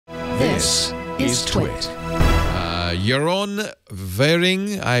This is TWiT. Jeroen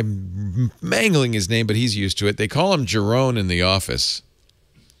Wijering, I'm mangling his name, but he's used to it. They call him Jeroen in the office.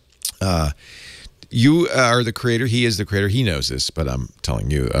 You are the creator. He is the creator. He knows this, but I'm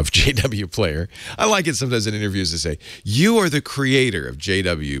telling you, of JW Player. I like it sometimes in interviews to say, you are the creator of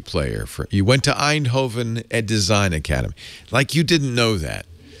JW Player. You went to Eindhoven Design Academy. Like you didn't know that.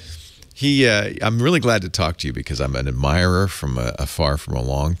 I'm really glad to talk to you because I'm an admirer from afar from a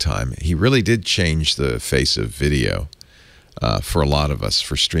long time. He really did change the face of video for a lot of us,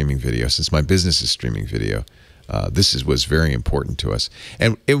 for streaming video. Since my business is streaming video, was very important to us.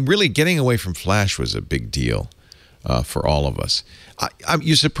 And really getting away from Flash was a big deal for all of us.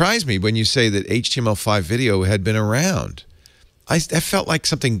 You surprised me when you say that HTML5 video had been around. I felt like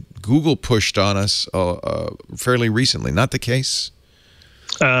something Google pushed on us fairly recently. Not the case?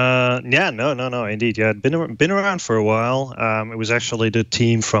 Yeah, no, indeed. Yeah, it'd been around for a while. It was actually the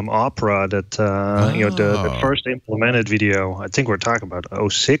team from Opera that the first implemented video. I think we're talking about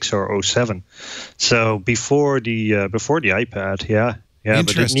 06 or 07. So before the iPad, yeah.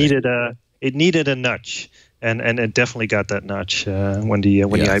 But it needed a nudge, and it definitely got that nudge when the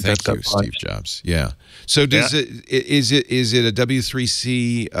iPad got launched. Steve Jobs. Yeah. So is it a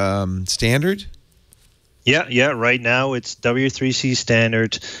W3C standard? Yeah. Right now it's W3C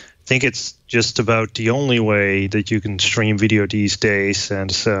standard. I think it's just about the only way that you can stream video these days,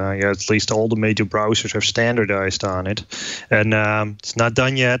 and at least all the major browsers have standardized on it. And it's not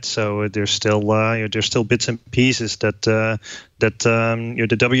done yet, so there's still bits and pieces that the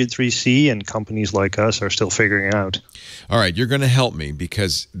W3C and companies like us are still figuring out. All right, you're going to help me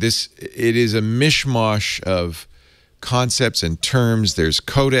because it is a mishmash of concepts and terms. There's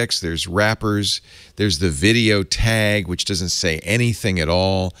codecs, there's wrappers, there's the video tag, which doesn't say anything at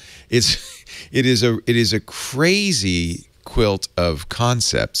all. It is a crazy quilt of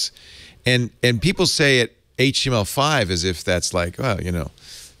concepts, and people say it HTML5 as if that's like, well,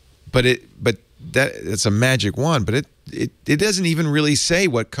 but that's a magic wand, but it doesn't even really say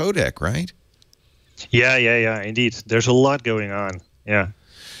what codec, right? Yeah, indeed. There's a lot going on.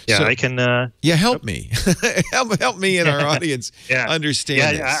 Yeah, so, I can. Help me, help me and our audience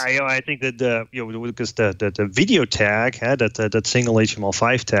understand this. I think that because the video tag, that single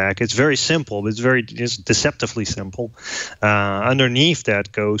HTML5 tag, it's very simple. It's deceptively simple. Underneath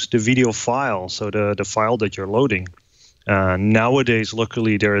that goes the video file, so the file that you're loading. Nowadays,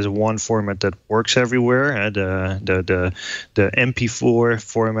 luckily, there is one format that works everywhere. The MP4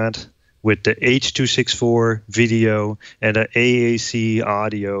 format, with the H.264 video and the AAC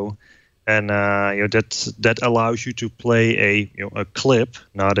audio, and that allows you to play a clip,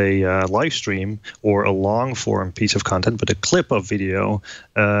 not a live stream or a long form piece of content, but a clip of video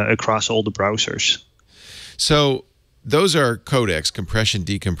across all the browsers. So those are codecs, compression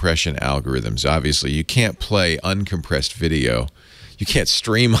decompression algorithms. Obviously, you can't play uncompressed video. You can't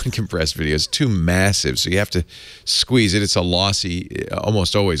stream uncompressed video. It's too massive, so you have to squeeze it. It's a lossy,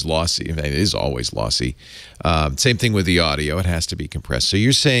 almost always lossy. In fact, it is always lossy. Same thing with the audio. It has to be compressed. So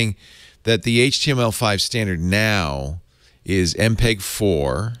you're saying that the HTML5 standard now is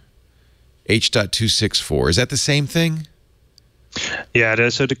MPEG-4, H.264. Is that the same thing? Yeah,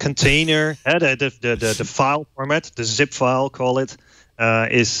 so the container, the file format, the zip file, call it,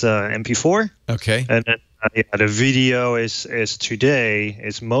 is MP4. Okay. And then the video is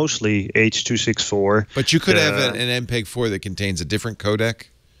mostly H.264. But you could have an MPEG-4 that contains a different codec?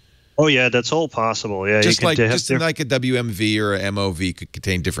 Oh, yeah, that's all possible. Yeah, just like a WMV or a MOV could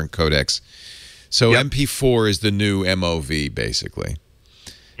contain different codecs. So MP4 is the new MOV, basically.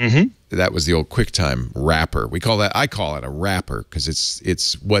 Mm-hmm. That was the old QuickTime wrapper. I call it a wrapper because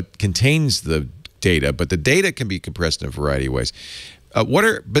it's what contains the data, but the data can be compressed in a variety of ways. Isn't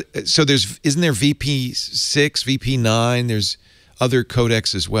there VP6, VP9? There's other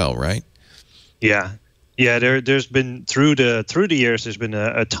codecs as well, right? Yeah. There's been through the years. There's been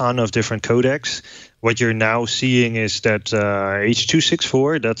a ton of different codecs. What you're now seeing is that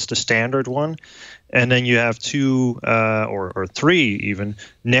H.264. That's the standard one, and then you have two or three even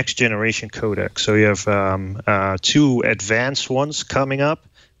next generation codecs. So you have two advanced ones coming up.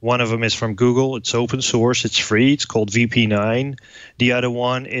 One of them is from Google. It's open source. It's free. It's called VP9. The other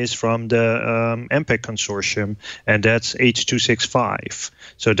one is from the MPEG consortium, and that's H.265.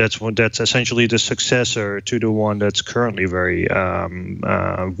 So that's essentially the successor to the one that's currently very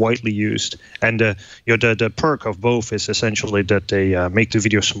widely used. And the perk of both is essentially that they make the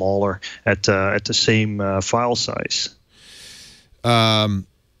video smaller at the same file size.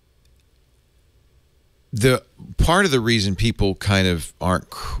 The part of the reason people kind of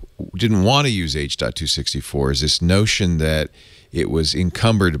didn't want to use H.264 is this notion that it was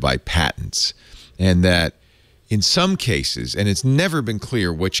encumbered by patents, and that in some cases, and it's never been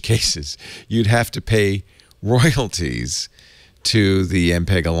clear which cases, you'd have to pay royalties to the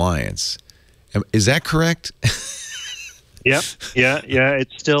MPEG Alliance. Is that correct? Yeah.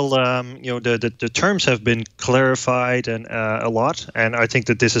 It's still, the terms have been clarified and a lot, and I think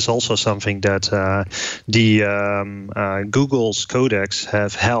that this is also something that Google's codecs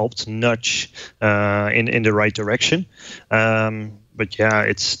have helped nudge in the right direction. But yeah,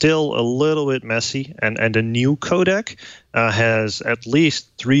 it's still a little bit messy, and the new codec has at least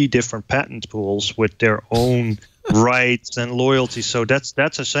 3 different patent pools with their own rights and loyalties. So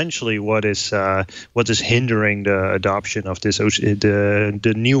that's essentially what is hindering the adoption of this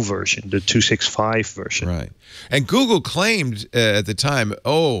the new version, the 265 version. Right. And Google claimed at the time,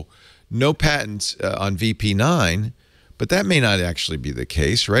 no patents on VP9, but that may not actually be the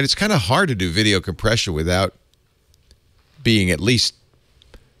case, right? It's kind of hard to do video compression without being at least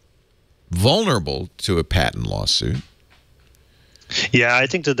vulnerable to a patent lawsuit. Yeah, I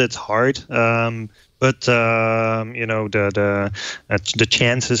think that's hard. But the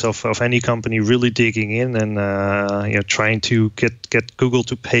chances of any company really digging in and trying to get Google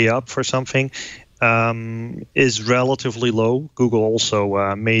to pay up for something is relatively low. Google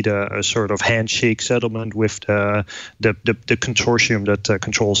also made a sort of handshake settlement with the consortium that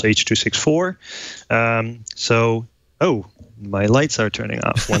controls H.264. My lights are turning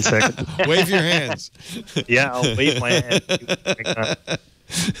off. 1 second. Wave your hands. Yeah, I'll wave my hands.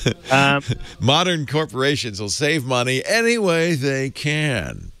 Modern corporations will save money any way they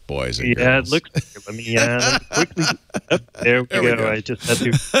can, boys and girls. Yeah, it looks like it. Let me quickly. There we go. I just had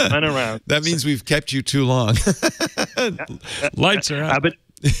to run around. That means we've kept you too long. Lights are out. But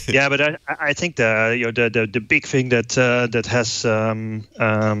I think the big thing that has the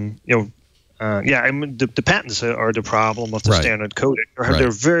patents are the problem of the standard codec. They're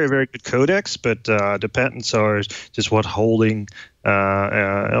very, very good codecs, but the patents are just what holding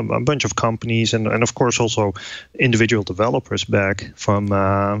a bunch of companies and of course also individual developers back from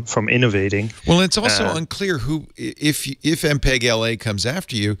innovating. Well, it's also unclear who, if MPEG LA comes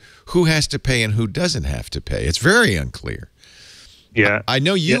after you, who has to pay and who doesn't have to pay. It's very unclear. Yeah, I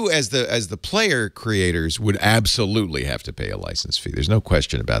know you as the player creators would absolutely have to pay a license fee. There's no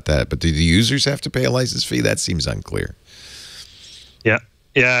question about that. But do the users have to pay a license fee? That seems unclear.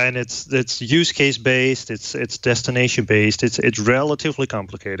 Yeah, and it's use case based. It's destination based. It's relatively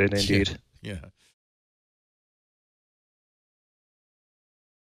complicated indeed. Yeah.